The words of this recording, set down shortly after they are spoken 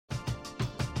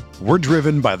We're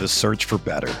driven by the search for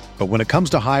better. But when it comes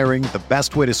to hiring, the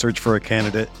best way to search for a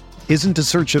candidate isn't to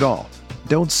search at all.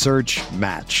 Don't search,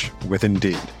 match with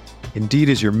Indeed. Indeed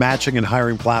is your matching and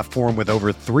hiring platform with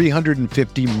over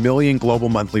 350 million global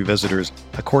monthly visitors,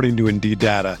 according to Indeed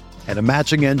data, and a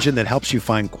matching engine that helps you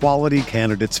find quality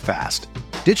candidates fast.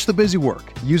 Ditch the busy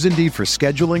work. Use Indeed for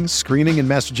scheduling, screening, and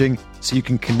messaging so you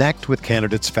can connect with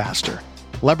candidates faster.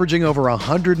 Leveraging over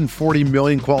 140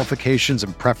 million qualifications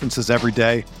and preferences every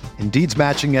day, Indeed's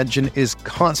matching engine is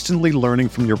constantly learning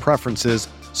from your preferences,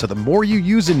 so the more you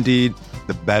use Indeed,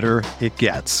 the better it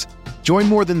gets. Join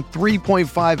more than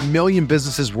 3.5 million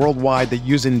businesses worldwide that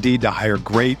use Indeed to hire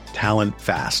great talent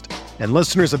fast. And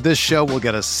listeners of this show will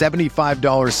get a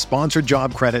 $75 sponsored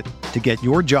job credit to get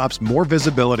your jobs more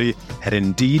visibility at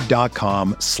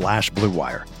Indeed.com/Blue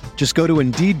Wire. Just go to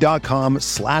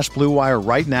Indeed.com/Blue Wire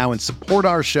right now and support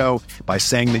our show by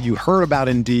saying that you heard about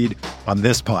Indeed on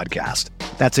this podcast.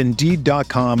 That's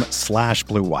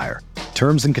Indeed.com/Blue Wire.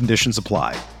 Terms and conditions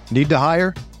apply. Need to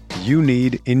hire? You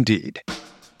need Indeed.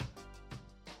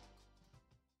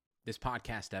 This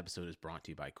podcast episode is brought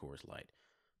to you by Coors Light.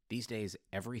 These days,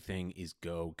 everything is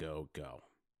go, go, go.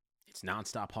 It's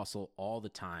nonstop hustle all the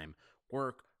time.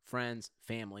 Work, friends,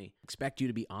 family, expect you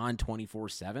to be on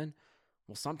 24/7.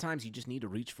 Well, sometimes you just need to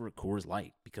reach for a Coors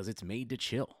Light because it's made to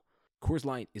chill. Coors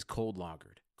Light is cold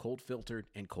lagered, cold filtered,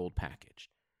 and cold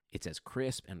packaged. It's as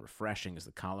crisp and refreshing as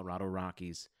the Colorado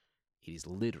Rockies. It is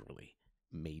literally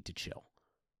made to chill.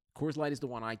 Coors Light is the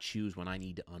one I choose when I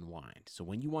need to unwind. So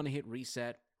when you want to hit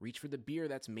reset, reach for the beer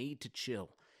that's made to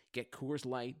chill. Get Coors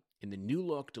Light in the new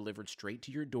look delivered straight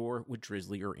to your door with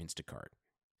Drizzly or Instacart.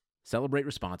 Celebrate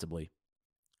responsibly.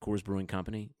 Coors Brewing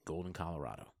Company, Golden,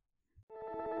 Colorado.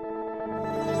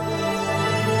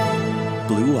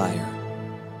 Blue Wire.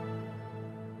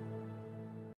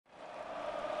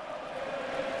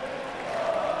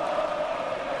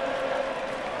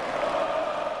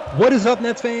 What is up,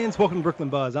 Nets fans? Welcome to Brooklyn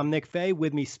Buzz. I'm Nick Fay.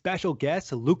 With me, special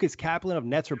guest Lucas Kaplan of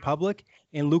Nets Republic.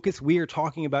 And Lucas, we are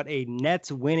talking about a Nets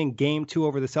winning Game 2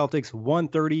 over the Celtics,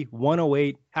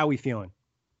 130-108. How are we feeling?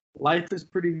 Life is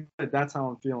pretty good. That's how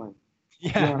I'm feeling.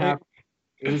 Yeah.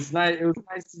 It was nice. It was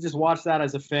nice to just watch that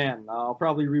as a fan. I'll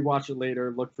probably rewatch it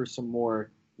later, look for some more,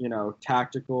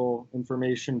 tactical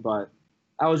information. But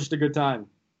that was just a good time.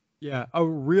 Yeah, a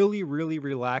really, really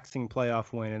relaxing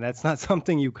playoff win. And that's not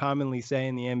something you commonly say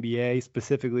in the NBA,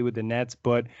 specifically with the Nets,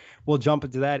 but we'll jump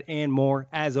into that and more.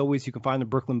 As always, you can find the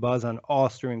Brooklyn Buzz on all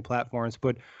streaming platforms.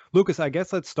 But Lucas, I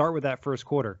guess let's start with that first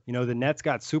quarter. The Nets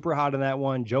got super hot in that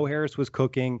one. Joe Harris was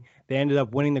cooking. They ended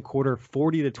up winning the quarter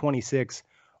 40-26.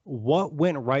 What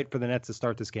went right for the Nets to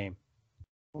start this game?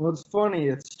 Well, it's funny.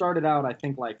 It started out, I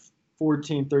think, like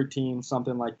 14-13,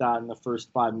 something like that in the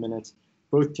first 5 minutes.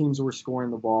 Both teams were scoring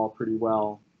the ball pretty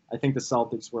well. I think the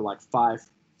Celtics were like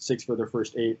 5-6 for their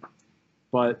first 8.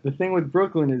 But the thing with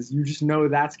Brooklyn is you just know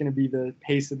that's going to be the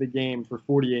pace of the game for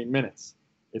 48 minutes.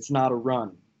 It's not a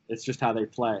run. It's just how they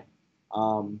play.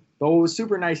 But what was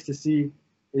super nice to see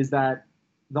is that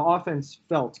the offense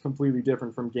felt completely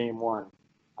different from Game 1.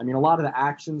 I mean, a lot of the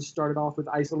actions started off with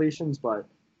isolations, but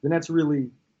the Nets really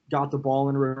got the ball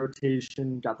in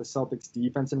rotation, got the Celtics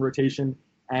defense in rotation.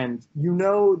 And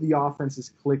the offense is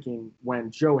clicking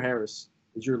when Joe Harris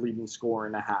is your leading scorer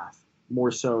in a half, more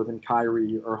so than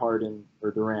Kyrie or Harden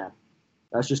or Durant.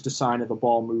 That's just a sign of the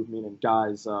ball movement and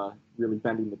guys really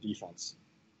bending the defense.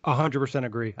 100%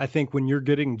 agree. I think when you're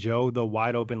getting Joe the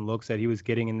wide open looks that he was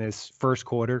getting in this first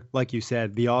quarter, like you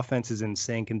said, the offense is in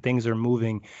sync and things are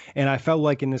moving. And I felt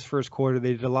like in this first quarter,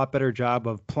 they did a lot better job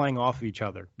of playing off of each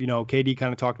other. KD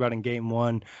kind of talked about in Game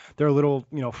 1, they're a little,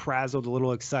 frazzled, a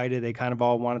little excited. They kind of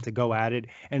all wanted to go at it.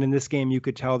 And in this game, you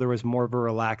could tell there was more of a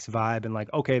relaxed vibe and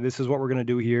like, okay, this is what we're going to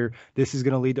do here. This is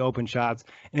going to lead to open shots.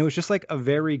 And it was just like a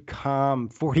very calm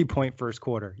 40-point first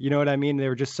quarter. You know what I mean? They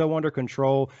were just so under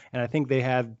control. And I think they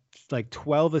had like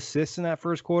 12 assists in that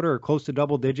first quarter or close to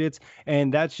double digits.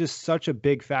 And that's just such a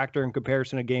big factor in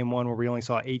comparison to Game 1 where we only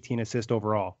saw 18 assists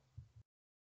overall.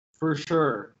 For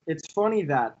sure. It's funny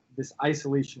that this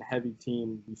isolation-heavy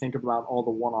team, you think about all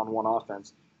the one-on-one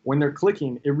offense, when they're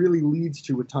clicking, it really leads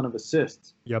to a ton of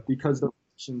assists. Yep. Because the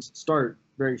rotations start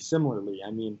very similarly.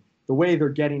 I mean, the way they're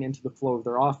getting into the flow of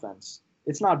their offense,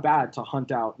 it's not bad to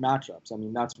hunt out matchups. I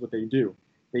mean, that's what they do.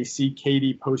 They see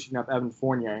KD posting up Evan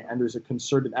Fournier, and there's a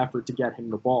concerted effort to get him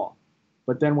the ball.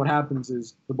 But then what happens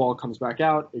is the ball comes back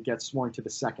out, it gets swung to the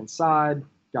second side,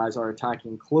 guys are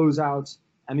attacking closeouts,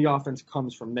 and the offense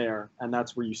comes from there, and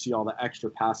that's where you see all the extra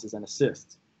passes and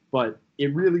assists. But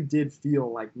it really did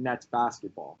feel like Nets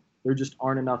basketball. There just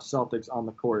aren't enough Celtics on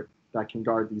the court that can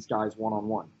guard these guys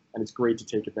one-on-one, and it's great to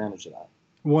take advantage of that.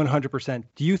 100%.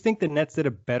 Do you think the Nets did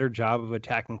a better job of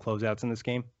attacking closeouts in this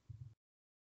game?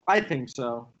 I think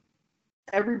so.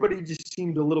 Everybody just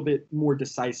seemed a little bit more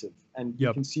decisive, and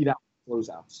you can see that with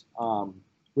closeouts,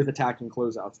 with attacking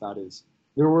closeouts, that is.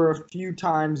 There were a few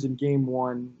times in game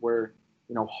one where,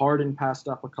 Harden passed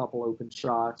up a couple open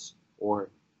shots, or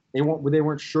they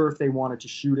weren't sure if they wanted to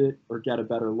shoot it or get a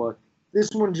better look. This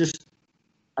one just,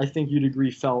 I think you'd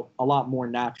agree, felt a lot more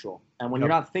natural. And when you're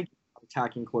not thinking of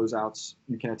attacking closeouts,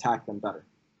 you can attack them better.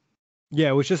 Yeah,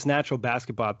 it was just natural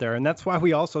basketball out there. And that's why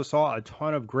we also saw a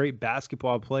ton of great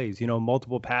basketball plays,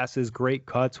 multiple passes, great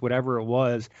cuts, whatever it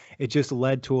was. It just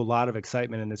led to a lot of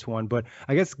excitement in this one. But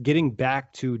I guess getting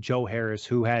back to Joe Harris,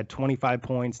 who had 25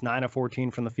 points, 9 of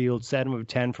 14 from the field, 7 of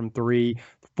 10 from 3,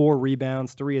 4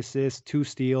 rebounds, 3 assists, 2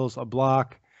 steals, a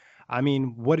block. I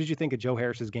mean, what did you think of Joe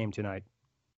Harris's game tonight?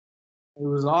 It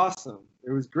was awesome.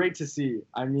 It was great to see.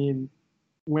 I mean,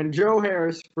 when Joe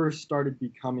Harris first started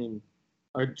becoming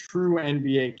a true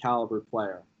NBA caliber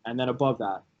player, and then above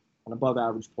that, an above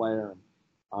average player,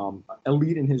 and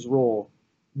elite in his role,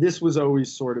 this was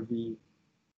always sort of the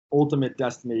ultimate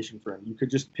destination for him. You could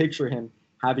just picture him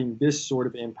having this sort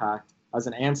of impact as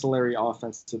an ancillary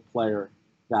offensive player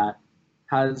that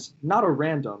has not a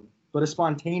random, but a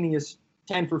spontaneous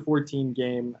 10 for 14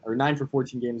 game, or 9 for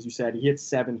 14 game, as you said. He hits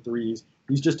 7 threes.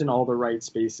 He's just in all the right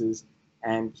spaces,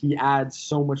 and he adds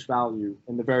so much value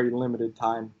in the very limited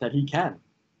time that he can.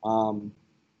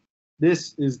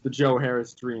 This is the Joe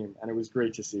Harris dream, and it was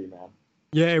great to see, man.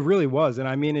 Yeah, it really was. And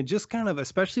I mean, it just kind of,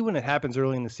 especially when it happens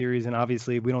early in the series, and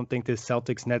obviously we don't think this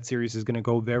Celtics-Nets series is going to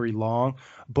go very long,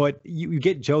 but you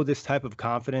get Joe this type of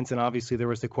confidence, and obviously there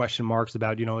was the question marks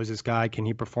about, is this guy, can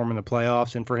he perform in the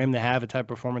playoffs? And for him to have a type of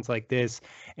performance like this,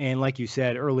 and like you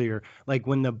said earlier, like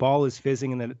when the ball is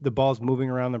fizzing and the ball's moving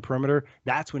around the perimeter,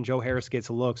 that's when Joe Harris gets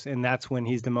looks, and that's when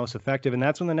he's the most effective. And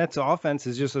that's when the Nets offense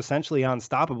is just essentially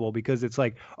unstoppable, because it's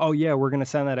like, oh yeah, we're going to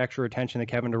send that extra attention to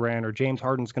Kevin Durant, or James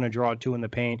Harden's going to draw 2 in the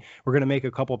paint. We're going to make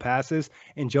a couple passes,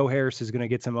 and Joe Harris is going to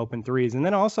get some open threes. And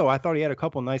then also, I thought he had a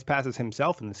couple nice passes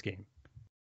himself in this game.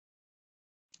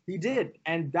 He did,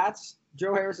 and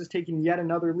Joe Harris has taken yet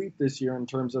another leap this year in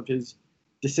terms of his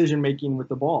decision-making with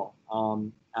the ball.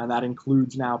 And that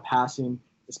includes now passing,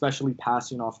 especially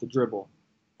passing off the dribble.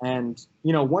 And,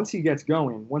 once he gets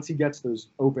going, once he gets those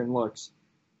open looks,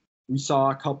 we saw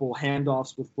a couple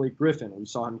handoffs with Blake Griffin. We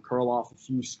saw him curl off a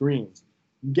few screens.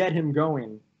 You get him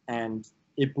going, and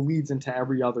it bleeds into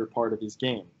every other part of his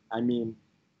game. I mean,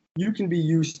 you can be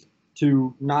used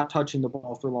to not touching the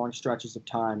ball for long stretches of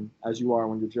time, as you are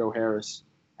when you're Joe Harris.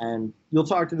 And you'll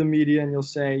talk to the media and you'll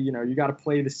say, you got to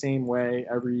play the same way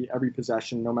every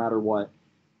possession, no matter what.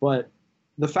 But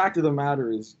the fact of the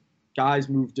matter is, guys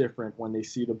move different when they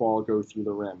see the ball go through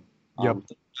the rim. It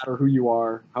doesn't matter who you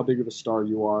are, how big of a star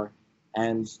you are.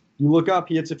 And you look up,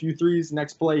 he hits a few threes.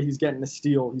 Next play, he's getting a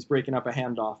steal. He's breaking up a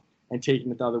handoff and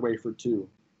taking it the other way for 2.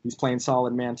 He's playing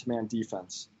solid man-to-man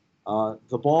defense.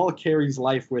 The ball carries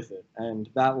life with it, and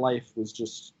that life was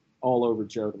just all over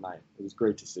Joe tonight. It was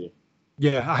great to see.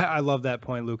 Yeah, I love that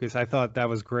point, Lucas. I thought that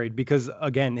was great because,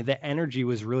 again, the energy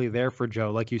was really there for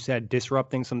Joe. Like you said,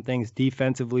 disrupting some things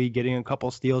defensively, getting a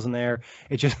couple steals in there.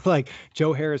 It's just like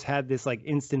Joe Harris had this like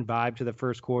instant vibe to the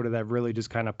first quarter that really just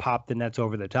kind of popped the Nets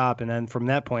over the top. And then from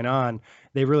that point on,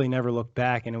 they really never looked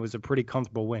back, and it was a pretty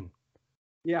comfortable win.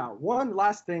 Yeah, one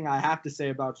last thing I have to say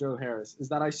about Joe Harris is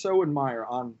that I so admire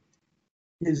on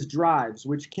his drives,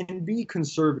 which can be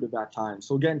conservative at times.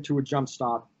 He'll get into a jump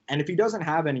stop, and if he doesn't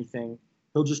have anything,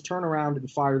 he'll just turn around and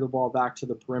fire the ball back to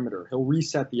the perimeter. He'll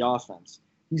reset the offense.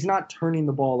 He's not turning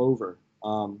the ball over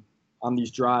on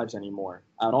these drives anymore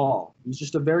at all. He's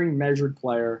just a very measured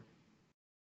player,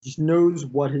 just knows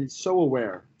what he's so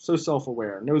aware, so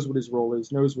self-aware, knows what his role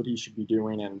is, knows what he should be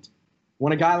doing. And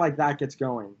when a guy like that gets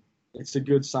going, it's a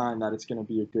good sign that it's going to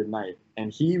be a good night.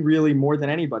 And he really, more than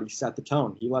anybody, set the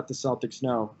tone. He let the Celtics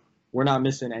know we're not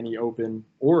missing any open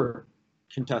or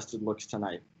contested looks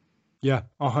tonight. Yeah,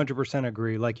 100%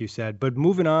 agree, like you said. But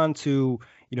moving on to,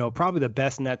 probably the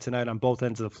best net tonight on both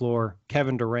ends of the floor,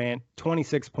 Kevin Durant,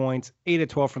 26 points, 8 of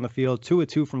 12 from the field, 2 of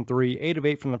 2 from 3, 8 of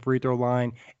 8 from the free throw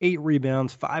line, 8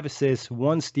 rebounds, 5 assists,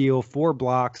 1 steal, 4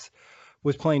 blocks.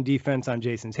 Was playing defense on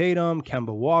Jason Tatum,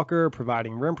 Kemba Walker,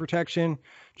 providing rim protection.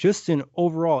 Just an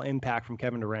overall impact from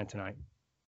Kevin Durant tonight.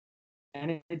 And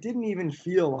it didn't even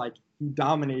feel like he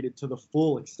dominated to the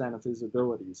full extent of his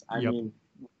abilities. I mean,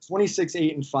 26,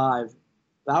 8, and 5,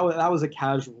 that was a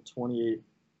casual 28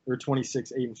 or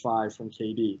 26, 8, and 5 from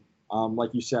KD.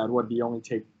 Like you said, what did he only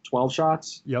take 12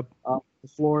 shots? Off the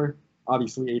floor.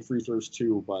 Obviously 8 free throws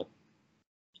too, but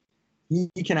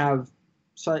he can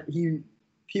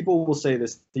people will say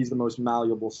this, he's the most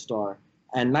malleable star.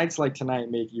 And nights like tonight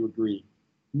make you agree.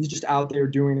 He's just out there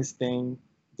doing his thing.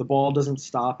 The ball doesn't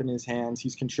stop in his hands.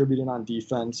 He's contributing on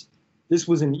defense. This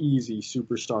was an easy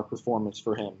superstar performance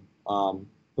for him.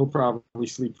 He'll probably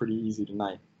sleep pretty easy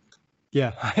tonight.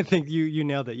 Yeah, I think you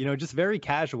nailed it. Just very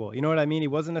casual. You know what I mean? He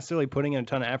wasn't necessarily putting in a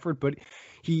ton of effort, but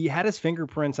he had his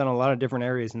fingerprints on a lot of different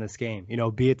areas in this game.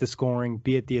 Be it the scoring,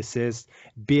 be it the assists,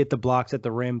 be it the blocks at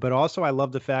the rim. But also, I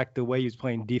love the fact the way he was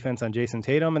playing defense on Jason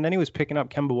Tatum, and then he was picking up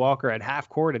Kemba Walker at half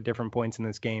court at different points in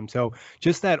this game. So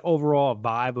just that overall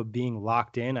vibe of being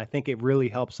locked in, I think it really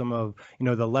helps some of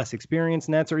the less experienced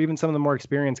Nets or even some of the more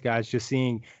experienced guys. Just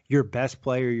seeing your best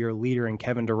player, your leader, in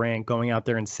Kevin Durant going out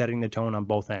there and setting the tone on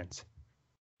both ends.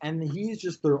 And he's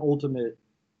just their ultimate.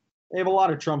 They have a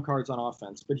lot of trump cards on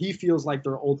offense, but he feels like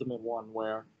their ultimate one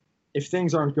where if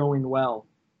things aren't going well,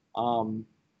 and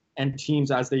teams,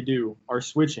 as they do, are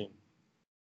switching,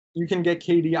 you can get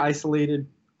KD isolated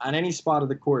on any spot of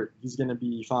the court. He's going to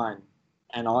be fine,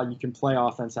 and you can play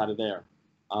offense out of there.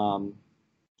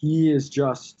 He is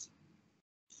just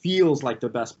feels like the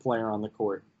best player on the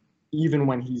court, even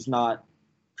when he's not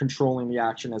controlling the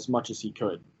action as much as he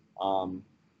could.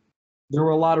 There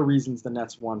were a lot of reasons the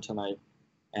Nets won tonight,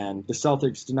 and the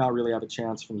Celtics did not really have a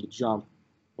chance from the jump.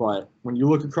 But when you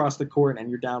look across the court and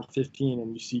you're down 15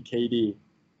 and you see KD,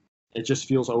 it just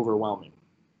feels overwhelming.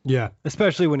 Yeah,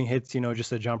 especially when he hits,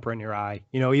 just a jumper in your eye.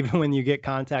 Even when you get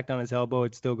contact on his elbow,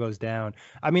 it still goes down.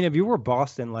 I mean, if you were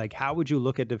Boston, how would you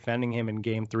look at defending him in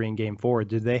Game 3 and Game 4?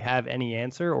 Did they have any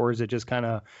answer, or is it just kind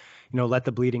of, let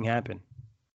the bleeding happen?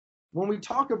 When we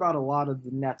talk about a lot of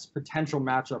the Nets' potential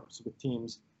matchups with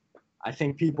teams, I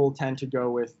think people tend to go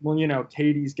with,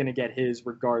 KD's going to get his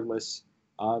regardless.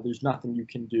 There's nothing you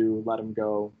can do. Let him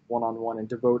go one-on-one and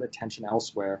devote attention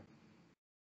elsewhere.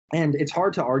 And it's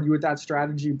hard to argue with that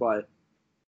strategy, but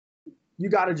you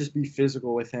got to just be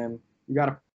physical with him. You got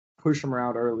to push him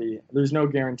around early. There's no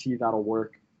guarantee that'll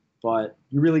work, but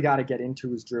you really got to get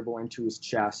into his dribble, into his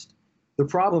chest. The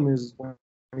problem is when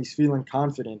he's feeling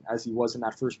confident, as he was in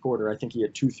that first quarter, I think he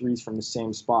had 2 threes from the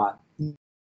same spot.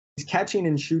 He's catching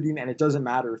and shooting, and it doesn't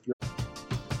matter if you're...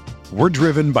 We're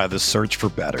driven by the search for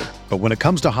better. But when it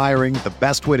comes to hiring, the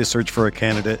best way to search for a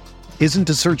candidate isn't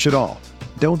to search at all.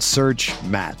 Don't search,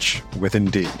 match with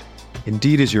Indeed.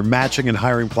 Indeed is your matching and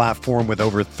hiring platform with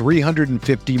over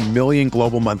 350 million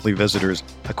global monthly visitors,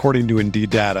 according to Indeed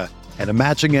data, and a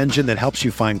matching engine that helps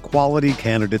you find quality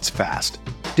candidates fast.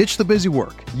 Ditch the busy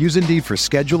work. Use Indeed for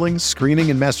scheduling,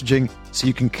 screening, and messaging so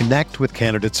you can connect with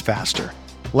candidates faster.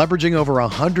 Leveraging over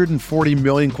 140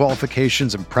 million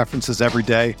qualifications and preferences every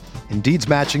day, Indeed's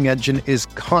matching engine is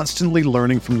constantly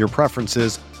learning from your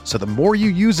preferences, so the more you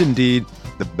use Indeed,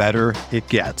 the better it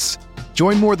gets.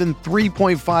 Join more than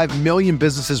 3.5 million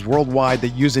businesses worldwide that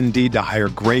use Indeed to hire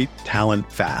great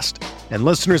talent fast. And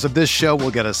listeners of this show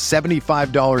will get a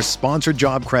 $75 sponsored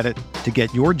job credit to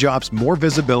get your jobs more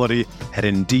visibility at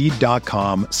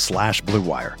Indeed.com/Blue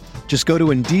Wire. Just go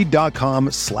to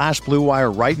Indeed.com/Blue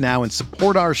Wire right now and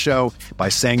support our show by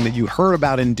saying that you heard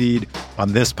about Indeed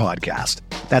on this podcast.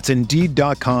 That's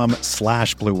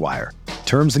Indeed.com/Blue Wire.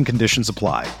 Terms and conditions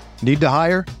apply. Need to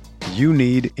hire? You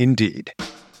need Indeed.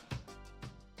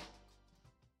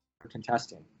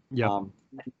 Contesting. Yeah.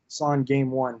 Saw in Game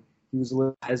 1, he was a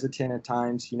little hesitant at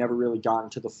times. He never really got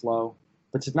into the flow.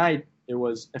 But tonight, it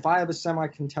was, if I have a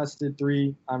semi-contested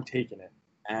 3, I'm taking it.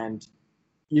 And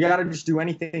you got to just do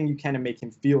anything you can to make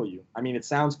him feel you. I mean, it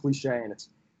sounds cliche and it's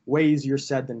way easier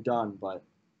said than done, but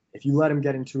if you let him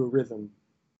get into a rhythm,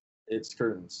 it's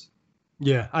curtains.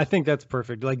 Yeah, I think that's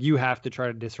perfect. You have to try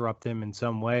to disrupt him in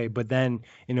some way. But then,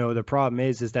 the problem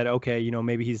is that, okay,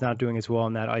 maybe he's not doing as well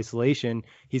in that isolation.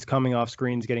 He's coming off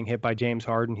screens, getting hit by James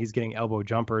Harden. He's getting elbow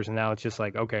jumpers. And now it's just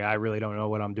okay, I really don't know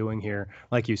what I'm doing here.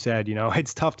 Like you said,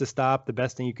 it's tough to stop. The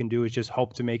best thing you can do is just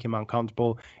hope to make him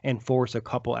uncomfortable and force a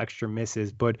couple extra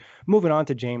misses. But moving on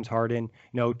to James Harden,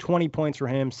 20 points for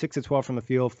him, 6 of 12 from the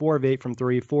field, 4 of 8 from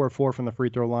 3, 4 of 4 from the free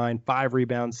throw line, 5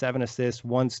 rebounds, 7 assists,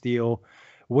 1 steal.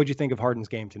 What'd you think of Harden's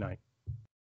game tonight?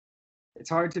 It's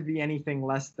hard to be anything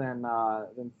less than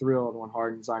thrilled when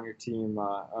Harden's on your team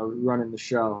running the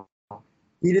show.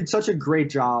 He did such a great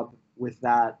job with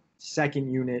that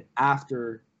second unit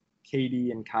after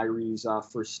KD and Kyrie's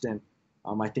first stint.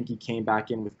 I think he came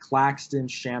back in with Claxton,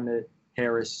 Shamet,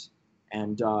 Harris,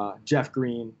 and Jeff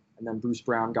Green, and then Bruce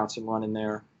Brown got some run in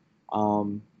there.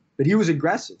 But he was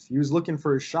aggressive. He was looking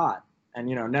for a shot. And,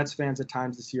 Nets fans at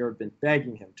times this year have been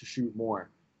begging him to shoot more.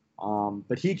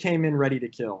 But he came in ready to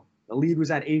kill. The lead was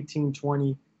at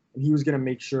 18-20, and he was going to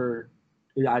make sure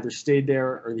it either stayed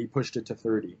there or he pushed it to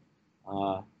 30.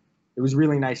 it was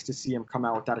really nice to see him come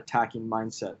out with that attacking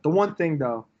mindset. The one thing,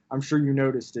 though, I'm sure you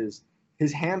noticed is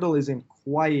his handle isn't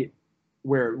quite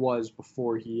where it was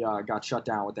before he got shut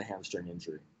down with the hamstring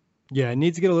injury. Yeah, it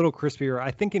needs to get a little crispier.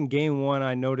 I think in game one,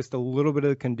 I noticed a little bit of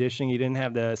the conditioning. He didn't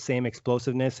have the same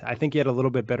explosiveness. I think he had a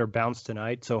little bit better bounce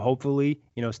tonight. So hopefully,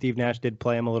 Steve Nash did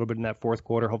play him a little bit in that fourth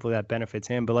quarter. Hopefully that benefits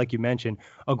him. But like you mentioned,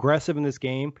 aggressive in this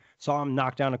game. Saw him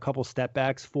knock down a couple step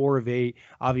backs, 4 of 8.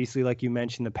 Obviously, like you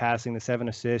mentioned, the passing, the 7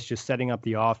 assists, just setting up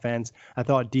the offense. I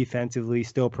thought defensively,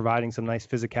 still providing some nice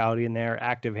physicality in there,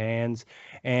 active hands.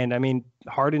 And I mean,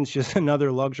 Harden's just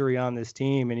another luxury on this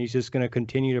team, and he's just going to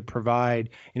continue to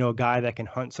provide, a guy that can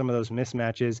hunt some of those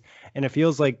mismatches. And it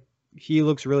feels like he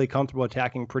looks really comfortable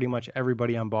attacking pretty much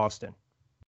everybody on Boston.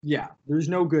 Yeah, there's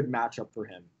no good matchup for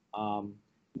him.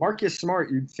 Marcus Smart,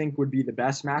 you'd think, would be the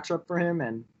best matchup for him,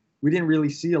 and we didn't really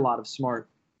see a lot of Smart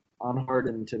on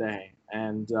Harden today.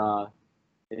 And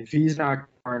if he's not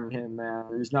guarding him, man,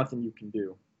 there's nothing you can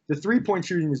do. The three-point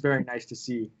shooting is very nice to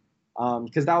see,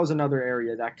 because that was another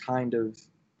area that kind of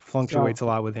fluctuates a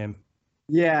lot with him.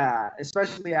 Yeah,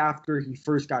 especially after he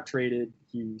first got traded.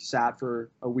 He sat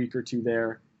for a week or two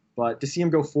there. But to see him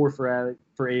go 4 for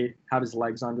 8, have his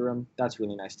legs under him, that's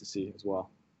really nice to see as well.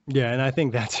 Yeah, and I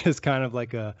think that's just kind of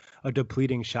like a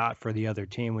depleting shot for the other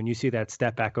team. When you see that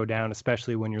step back go down,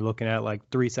 especially when you're looking at like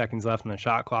 3 seconds left on the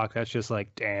shot clock, that's just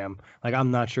like, damn, like I'm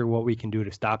not sure what we can do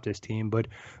to stop this team. But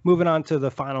moving on to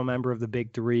the final member of the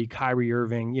big three, Kyrie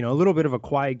Irving, a little bit of a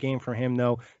quiet game for him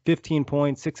though. 15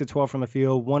 points, 6 of 12 from the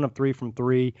field, 1 of 3 from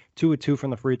 3, 2 of 2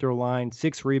 from the free throw line,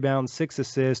 6 rebounds, 6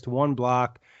 assists, 1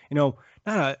 block.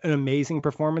 Not an amazing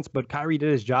performance, but Kyrie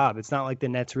did his job. It's not like the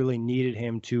Nets really needed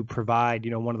him to provide,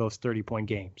 one of those 30-point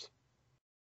games.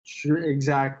 Sure,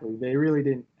 exactly. They really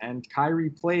didn't. And Kyrie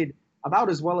played about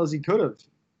as well as he could have.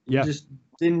 Yeah.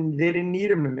 They didn't need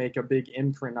him to make a big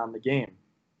imprint on the game.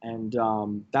 And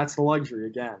that's the luxury,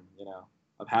 again,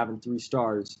 of having 3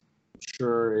 stars. I'm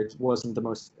sure it wasn't the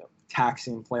most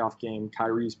taxing playoff game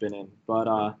Kyrie's been in,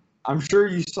 but I'm sure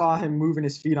you saw him moving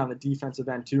his feet on the defensive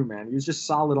end too, man. He was just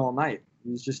solid all night. He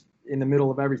was just in the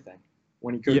middle of everything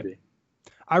when he could be.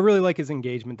 I really like his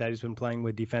engagement that he's been playing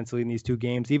with defensively in these 2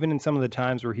 games, even in some of the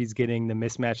times where he's getting the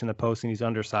mismatch in the post and he's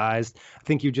undersized. I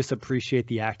think you just appreciate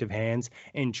the active hands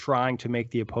and trying to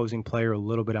make the opposing player a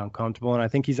little bit uncomfortable. And I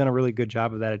think he's done a really good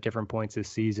job of that at different points this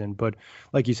season. But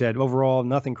like you said, overall,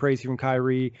 nothing crazy from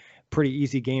Kyrie. Pretty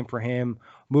easy game for him.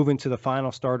 Moving to the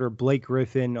final starter, Blake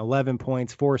Griffin, 11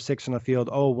 points, 4 of 6 from the field,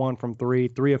 0 of 1 from 3,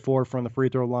 3 of 4 from the free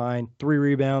throw line, 3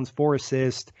 rebounds, 4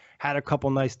 assists, had a couple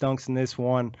nice dunks in this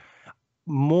one.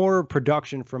 More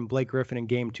production from Blake Griffin in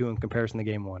game 2 in comparison to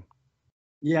game 1.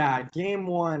 Yeah, game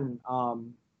 1,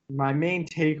 my main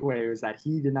takeaway was that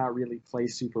he did not really play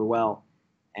super well.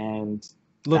 And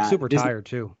looked super tired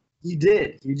too. He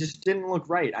did. He just didn't look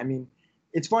right. I mean,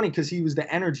 it's funny because he was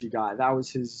the energy guy. That was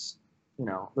his,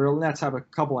 the Nets have a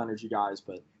couple energy guys,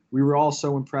 but we were all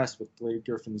so impressed with Blake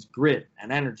Griffin's grit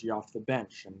and energy off the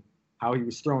bench and how he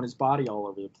was throwing his body all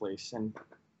over the place. And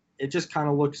it just kind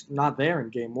of looks not there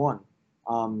in game 1.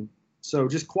 So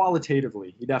just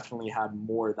qualitatively, he definitely had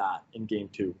more of that in game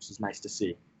 2, which is nice to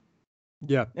see.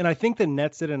 Yeah, and I think the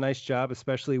Nets did a nice job,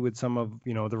 especially with some of,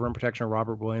 the rim protection of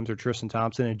Robert Williams or Tristan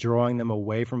Thompson and drawing them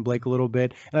away from Blake a little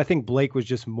bit. And I think Blake was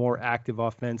just more active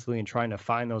offensively and trying to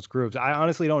find those grooves. I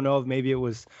honestly don't know if maybe it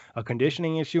was a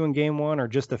conditioning issue in game 1 or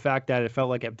just the fact that it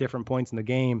felt like at different points in the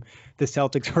game, the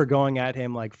Celtics were going at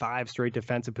him like 5 straight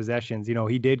defensive possessions.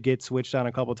 He did get switched on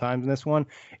a couple times in this one.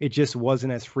 It just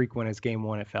wasn't as frequent as game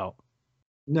 1, it felt.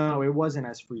 No, it wasn't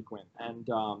as frequent. And,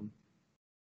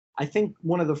 I think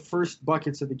one of the first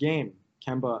buckets of the game,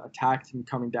 Kemba attacked him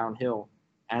coming downhill,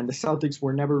 and the Celtics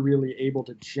were never really able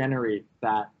to generate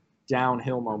that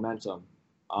downhill momentum,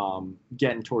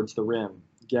 getting towards the rim,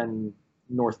 getting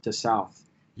north to south.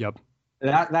 Yep.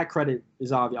 That credit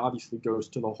is obviously goes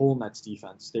to the whole Nets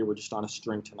defense. They were just on a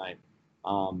string tonight,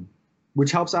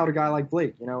 which helps out a guy like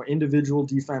Blake. Individual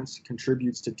defense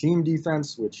contributes to team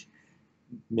defense, which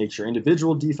makes your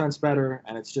individual defense better,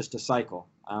 and it's just a cycle.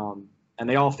 And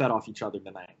they all fed off each other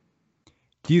tonight.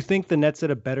 Do you think the Nets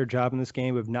did a better job in this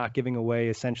game of not giving away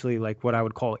essentially like what I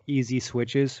would call easy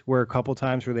switches, where a couple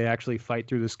times where they actually fight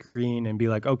through the screen and be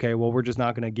like, okay, well, we're just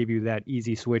not going to give you that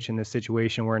easy switch in this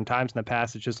situation, where in times in the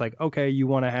past, it's just like, okay, you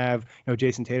want to have,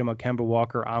 Jason Tatum or Kemba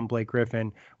Walker on Blake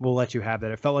Griffin, we'll let you have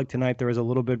that. It felt like tonight there was a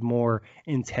little bit more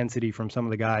intensity from some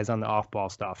of the guys on the off-ball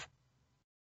stuff.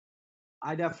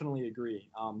 I definitely agree.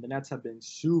 The Nets have been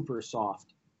super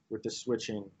soft with the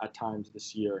switching at times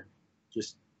this year,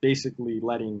 just basically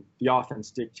letting the offense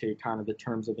dictate kind of the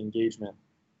terms of engagement.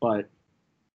 But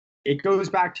it goes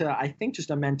back to, I think,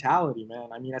 just a mentality, man.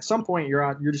 I mean, at some point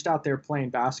you're just out there playing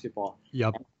basketball.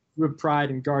 Yep. And you have pride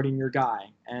in guarding your guy,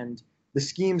 and the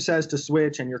scheme says to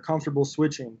switch, and you're comfortable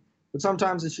switching. But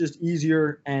sometimes it's just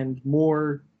easier and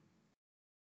more.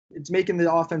 It's making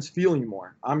the offense feel you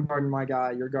more. I'm guarding my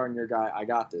guy, you're guarding your guy. I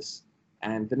got this.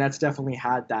 And the Nets definitely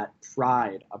had that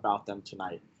pride about them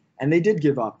tonight, and they did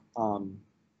give up.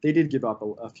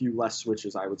 A few less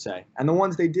switches, I would say. And the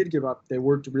ones they did give up, they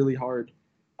worked really hard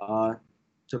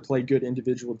to play good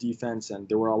individual defense, and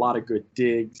there were a lot of good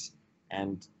digs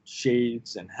and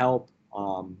shades and help.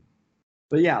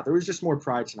 But yeah, there was just more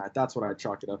pride tonight. That's what I'd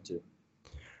chalk it up to.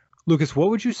 Lucas, what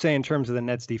would you say in terms of the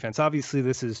Nets defense? Obviously,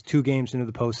 this is 2 games into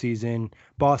the postseason.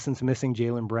 Boston's missing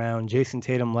Jaylen Brown. Jason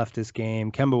Tatum left this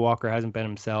game. Kemba Walker hasn't been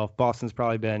himself. Boston's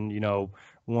probably been,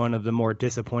 one of the more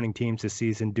disappointing teams this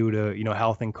season due to,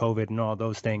 health and COVID and all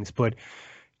those things. But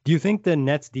do you think the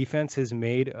Nets defense has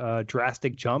made a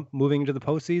drastic jump moving into the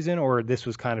postseason, or this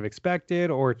was kind of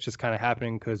expected, or it's just kind of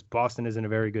happening because Boston isn't a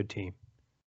very good team?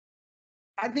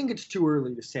 I think it's too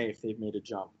early to say if they've made a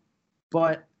jump,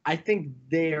 but I think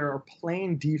they're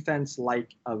playing defense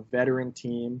like a veteran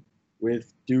team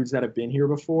with dudes that have been here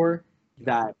before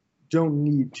that don't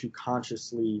need to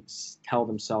consciously tell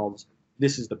themselves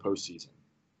this is the postseason.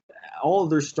 All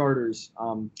of their starters,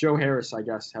 Joe Harris, I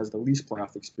guess, has the least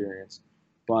playoff experience.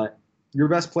 But your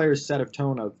best players set a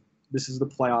tone of this is the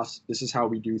playoffs, this is how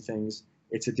we do things,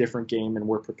 it's a different game, and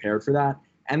we're prepared for that.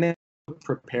 And they're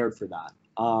prepared for that.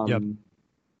 Yep.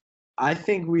 I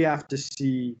think we have to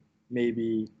see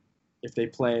maybe if they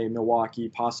play Milwaukee,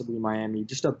 possibly Miami,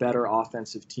 just a better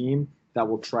offensive team that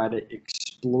will try to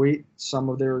exploit some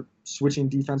of their switching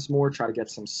defense more, try to get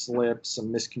some slips,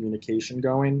 some miscommunication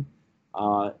going.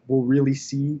 We'll really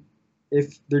see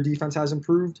if their defense has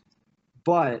improved.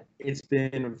 But it's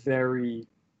been a very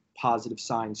positive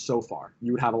sign so far.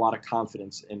 You would have a lot of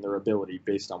confidence in their ability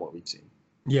based on what we've seen.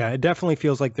 Yeah, it definitely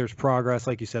feels like there's progress.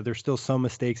 Like you said, there's still some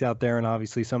mistakes out there, and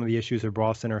obviously some of the issues of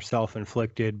Boston are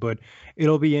self-inflicted. But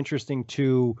it'll be interesting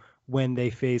too when they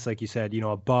face, like you said,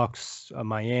 a Bucks, a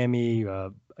Miami,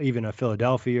 even a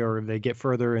Philadelphia, or if they get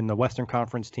further in the Western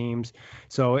Conference teams.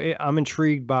 So I'm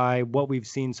intrigued by what we've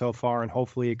seen so far, and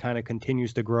hopefully it kind of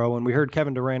continues to grow. And we heard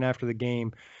Kevin Durant after the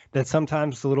game that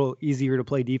sometimes it's a little easier to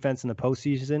play defense in the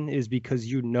postseason is because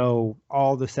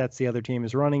all the sets the other team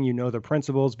is running, the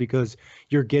principles, because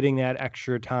you're getting that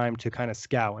extra time to kind of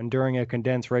scout. And during a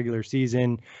condensed regular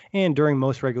season and during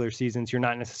most regular seasons, you're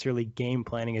not necessarily game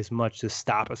planning as much to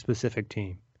stop a specific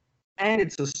team. And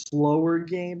it's a slower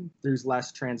game. There's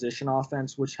less transition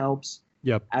offense, which helps.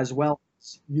 Yep. As well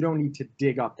as you don't need to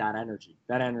dig up that energy.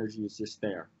 That energy is just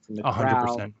there from the crowd.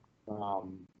 100%.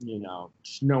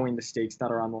 Just knowing the stakes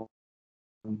that are on the.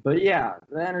 But yeah,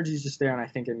 the energy is just there, and I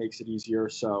think it makes it easier.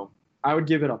 So I would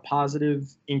give it a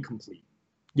positive incomplete.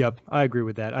 Yep, I agree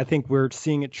with that. I think we're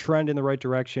seeing it trend in the right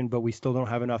direction, but we still don't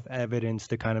have enough evidence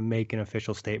to kind of make an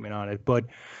official statement on it. But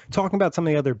talking about some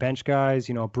of the other bench guys,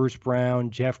 Bruce Brown,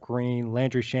 Jeff Green,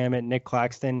 Landry Shamet, Nick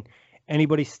Claxton,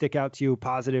 anybody stick out to you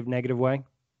positive, negative way?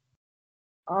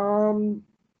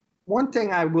 One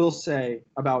thing I will say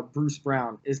about Bruce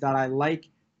Brown is that I like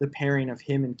the pairing of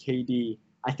him and KD.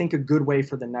 I think a good way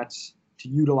for the Nets to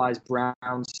utilize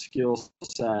Brown's skill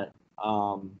set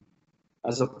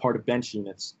as a part of bench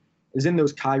units is in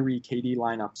those Kyrie KD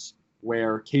lineups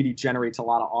where KD generates a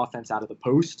lot of offense out of the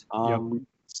post. We've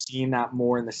seen that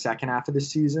more in the second half of the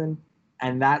season,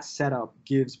 and that setup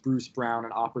gives Bruce Brown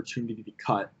an opportunity to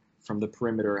cut from the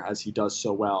perimeter as he does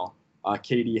so well.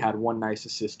 KD had one nice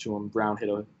assist to him. Brown hit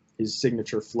his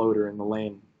signature floater in the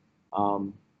lane.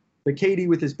 But KD,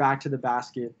 with his back to the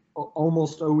basket,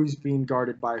 almost always being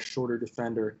guarded by a shorter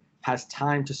defender, has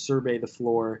time to survey the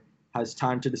floor, has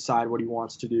time to decide what he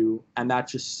wants to do, and that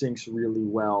just syncs really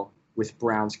well with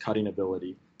Brown's cutting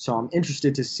ability. So I'm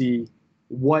interested to see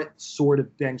what sort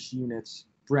of bench units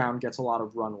Brown gets a lot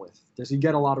of run with. Does he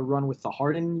get a lot of run with the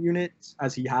Harden units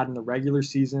as he had in the regular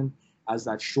season as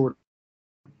that short,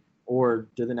 or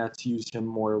do the Nets use him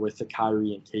more with the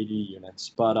Kyrie and KD units?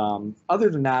 But other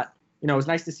than that, it was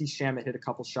nice to see Shamet hit a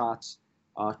couple shots.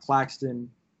 Claxton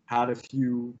had a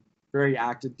few very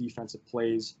active defensive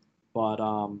plays. But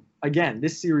again,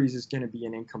 this series is going to be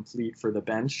an incomplete for the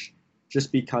bench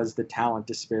just because the talent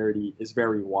disparity is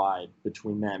very wide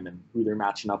between them and who they're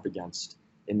matching up against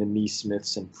in the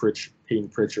Neesmiths and Peyton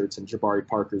Pritchards and Jabari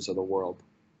Parkers of the world.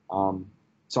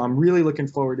 So I'm really looking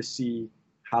forward to see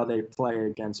how they play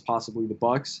against possibly the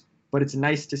Bucks. But it's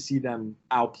nice to see them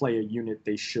outplay a unit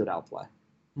they should outplay.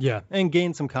 Yeah, and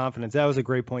gain some confidence. That was a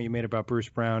great point you made about Bruce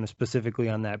Brown, specifically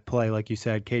on that play. Like you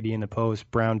said, KD in the post,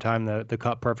 Brown timed the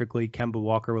cut perfectly. Kemba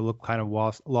Walker would look kind of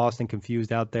lost and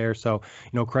confused out there. So,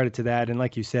 credit to that. And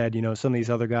like you said, some of these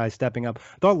other guys stepping up.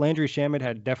 I thought Landry Shamet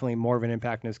had definitely more of an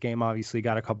impact in this game. Obviously,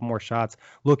 got a couple more shots,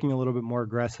 looking a little bit more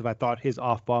aggressive. I thought his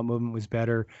off-ball movement was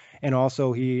better. And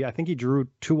also, I think he drew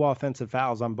 2 offensive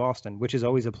fouls on Boston, which is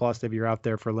always a plus if you're out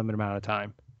there for a limited amount of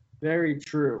time. Very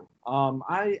true.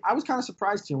 I was kind of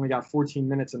surprised he only got 14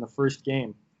 minutes in the first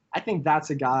game. I think that's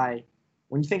a guy,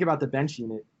 when you think about the bench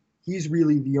unit, he's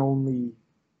really the only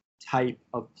type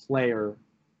of player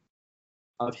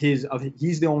he's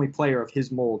the only player of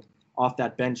his mold off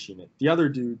that bench unit. The other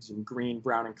dudes in Green,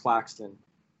 Brown, and Claxton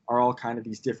are all kind of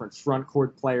these different front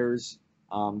court players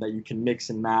that you can mix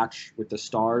and match with the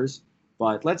stars.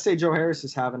 But let's say Joe Harris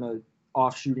is having a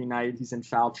off shooting night, he's in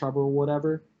foul trouble or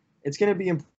whatever. It's going to be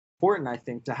important, I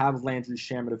think, to have Landry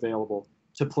Shamet available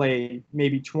to play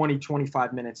maybe 20,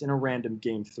 25 minutes in a random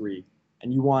game 3.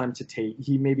 And you want him to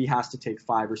he maybe has to take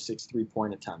 5 or 6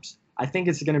 3-point attempts. I think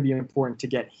it's going to be important to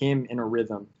get him in a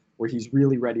rhythm where he's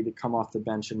really ready to come off the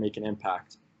bench and make an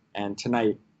impact. And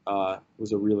tonight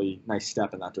was a really nice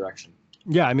step in that direction.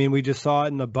 Yeah, I mean, we just saw it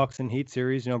in the Bucks and Heat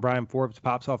series. Brian Forbes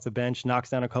pops off the bench, knocks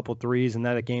down a couple threes, and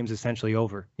then the game's essentially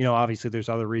over. Obviously there's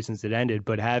other reasons it ended,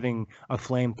 but having a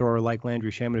flamethrower like Landry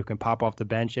Shamet who can pop off the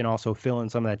bench and also fill in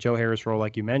some of that Joe Harris role,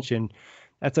 like you mentioned,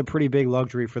 that's a pretty big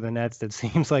luxury for the Nets. That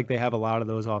seems like they have a lot of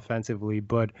those offensively.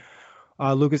 But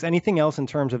Lucas, anything else in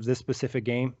terms of this specific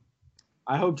game?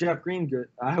 I hope Jeff Green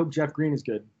is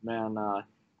good, man.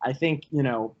 I think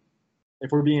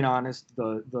if we're being honest,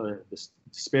 the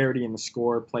disparity in the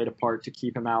score played a part to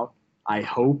keep him out. I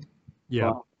hope.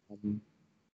 Yeah.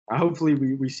 Hopefully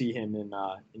we see him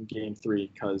in game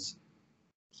 3 because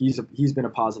he's been a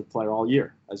positive player all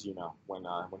year, as you know, when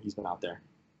he's been out there.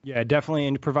 Yeah, definitely,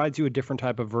 and it provides you a different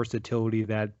type of versatility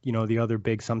that the other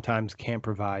bigs sometimes can't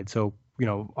provide. So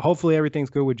hopefully everything's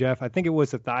good with Jeff. I think it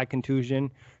was a thigh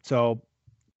contusion, so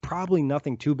probably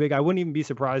nothing too big. I wouldn't even be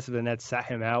surprised if the Nets sat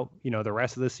him out, the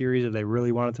rest of the series if they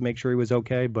really wanted to make sure he was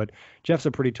okay. But Jeff's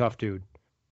a pretty tough dude.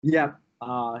 Yeah,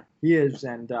 he is,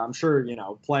 and I'm sure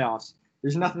playoffs.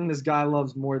 There's nothing this guy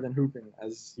loves more than hooping,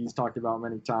 as he's talked about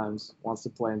many times. Wants to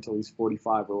play until he's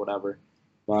 45 or whatever.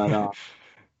 But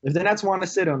if the Nets want to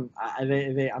sit him,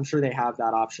 I'm sure they have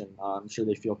that option. I'm sure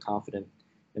they feel confident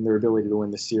in their ability to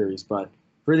win the series. But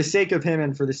for the sake of him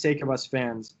and for the sake of us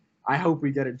fans, I hope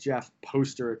we get a Jeff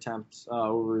poster attempt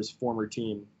over his former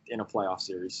team in a playoff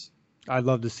series. I'd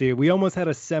love to see it. We almost had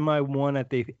a semi-1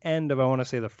 at the end of, I want to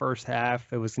say, the first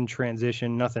half. It was in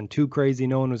transition. Nothing too crazy.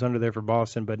 No one was under there for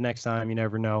Boston, but next time, you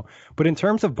never know. But in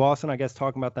terms of Boston, I guess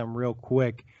talking about them real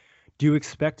quick, do you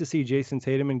expect to see Jason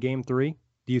Tatum in Game 3?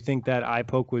 Do you think that eye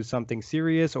poke was something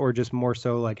serious or just more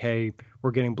so like, hey,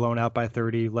 we're getting blown out by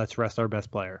 30, let's rest our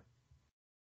best player?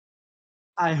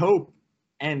 I hope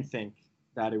and think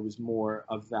that it was more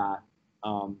of that.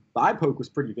 The eye poke was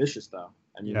pretty vicious, though.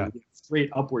 I mean, straight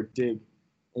upward dig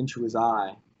into his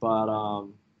eye. But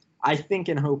I think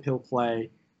and hope he'll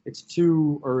play. It's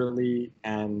too early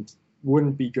and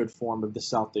wouldn't be good form of the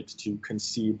Celtics to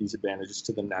concede these advantages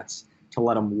to the Nets, to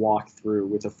let them walk through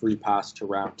with a free pass to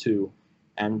round 2.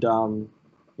 And,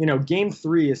 Game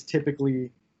 3 is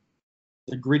typically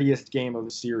the grittiest game of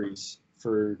the series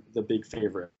for the big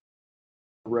favorite.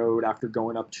 Road after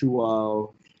going up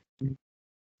 2-0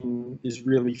 is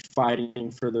really fighting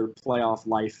for their playoff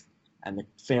life, and the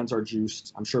fans are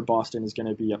juiced. I'm sure Boston is going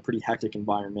to be a pretty hectic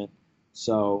environment.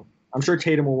 So I'm sure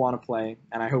Tatum will want to play,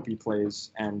 and I hope he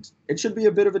plays. And it should be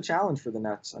a bit of a challenge for the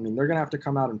Nets. I mean, they're going to have to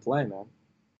come out and play, man.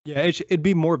 Yeah, it'd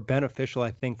be more beneficial, I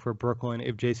think, for Brooklyn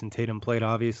if Jason Tatum played,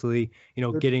 obviously,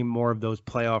 getting more of those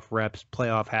playoff reps,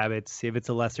 playoff habits. If it's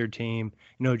a lesser team,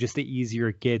 just the easier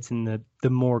it gets and the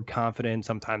more confident,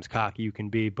 sometimes cocky you can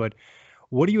be. But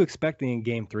what are you expecting in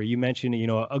Game 3? You mentioned,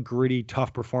 a gritty,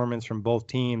 tough performance from both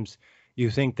teams.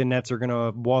 You think the Nets are going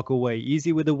to walk away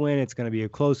easy with the win? It's going to be a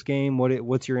close game.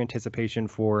 What's your anticipation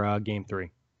for Game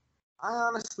 3? I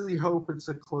honestly hope it's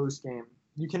a close game.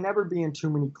 You can never be in too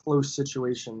many close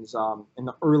situations in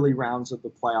the early rounds of the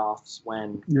playoffs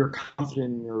when you're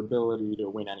confident in your ability to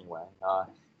win anyway.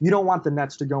 You don't want the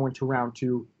Nets to go into round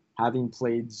 2 having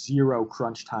played 0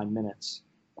 crunch time minutes.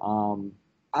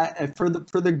 For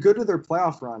the good of their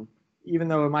playoff run, even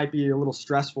though it might be a little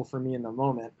stressful for me in the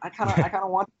moment, I kind of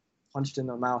want them punched in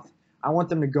the mouth. I want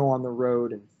them to go on the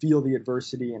road and feel the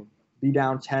adversity and be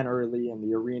down 10 early, and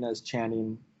the arena is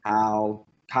chanting how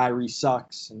Kyrie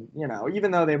sucks, and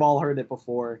even though they've all heard it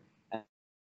before, it's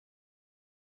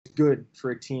good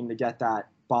for a team to get that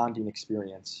bonding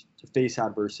experience, to face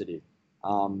adversity.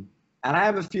 And I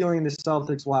have a feeling the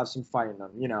Celtics will have some fight in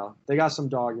them. You know, they got some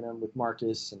dog in them with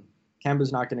Marcus, and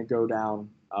Kemba's not going to go down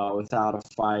without a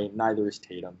fight. Neither is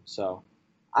Tatum. So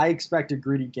I expect a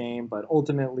gritty game, but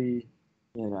ultimately,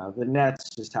 you know, the Nets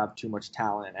just have too much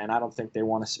talent, and I don't think they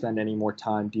want to spend any more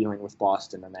time dealing with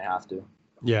Boston than they have to.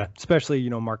 Yeah, especially, you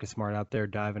know, Marcus Smart out there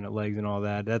diving at legs and all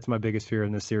that. That's my biggest fear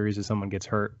in this series is someone gets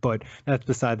hurt, but that's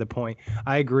beside the point.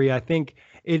 I agree. I think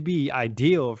it'd be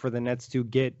ideal for the Nets to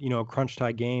get, you know, a crunch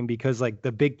time game because like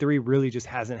the big three really just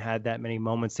hasn't had that many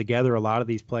moments together. A lot of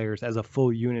these players as a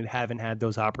full unit haven't had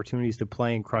those opportunities to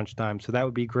play in crunch time. So that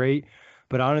would be great.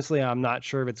 But honestly, I'm not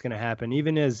sure if it's going to happen.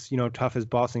 Even as, you know, tough as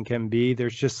Boston can be,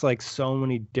 there's just like so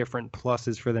many different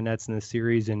pluses for the Nets in this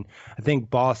series. And I think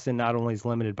Boston not only is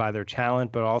limited by their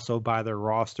talent, but also by their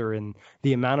roster and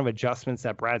the amount of adjustments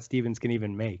that Brad Stevens can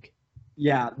even make.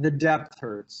 Yeah, the depth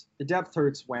hurts. The depth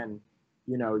hurts when,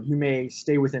 you know, you may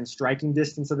stay within striking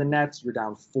distance of the Nets. You're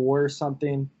down 4 or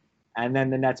something. And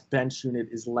then the Nets bench unit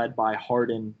is led by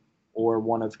Harden or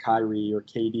one of Kyrie or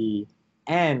KD.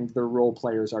 And the role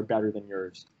players are better than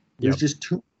yours. There's just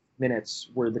 2 minutes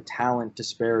where the talent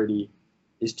disparity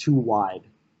is too wide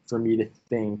for me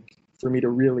to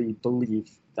really believe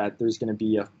that there's going to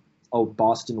be a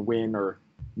Boston win or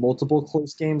multiple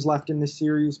close games left in this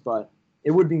series. But it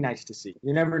would be nice to see.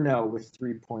 You never know with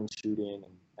 3-point shooting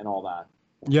and all that.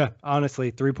 Yeah,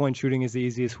 honestly, 3-point shooting is the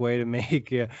easiest way to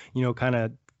make, you know, kind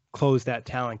of close that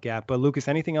talent gap. But Lucas,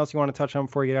 anything else you want to touch on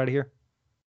before we get out of here?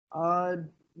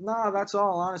 No, that's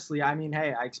all, honestly. I mean,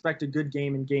 hey, I expect a good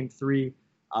game in Game 3.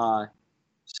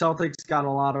 Celtics got a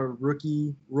lot of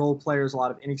rookie role players, a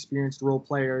lot of inexperienced role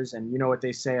players, and you know what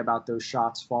they say about those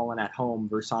shots falling at home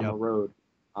versus on the road.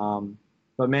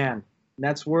 But, man,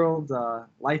 Nets world,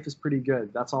 life is pretty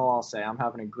good. That's all I'll say. I'm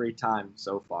having a great time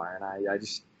so far, and I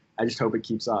just hope it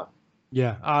keeps up.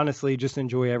 Yeah, honestly, just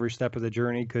enjoy every step of the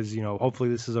journey because, you know, hopefully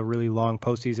this is a really long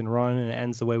postseason run and it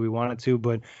ends the way we want it to.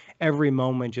 But every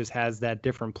moment just has that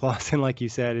different plus. And like you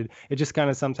said, it just kind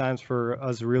of sometimes for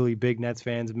us really big Nets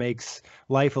fans makes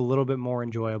life a little bit more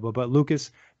enjoyable. But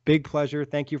Lucas, big pleasure.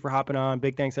 Thank you for hopping on.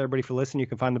 Big thanks to everybody for listening. You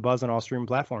can find The Buzz on all streaming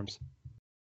platforms.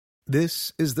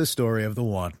 This is the story of the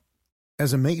one.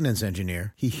 As a maintenance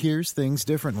engineer, he hears things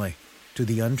differently. To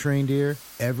the untrained ear,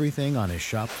 everything on his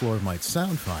shop floor might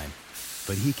sound fine,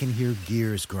 but he can hear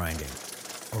gears grinding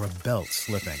or a belt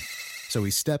slipping. So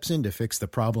he steps in to fix the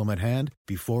problem at hand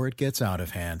before it gets out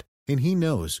of hand. And he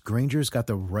knows Grainger's got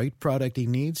the right product he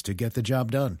needs to get the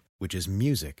job done, which is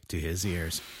music to his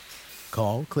ears.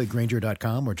 Call, click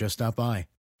Grainger.com, or just stop by.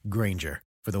 Grainger,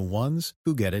 for the ones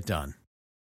who get it done.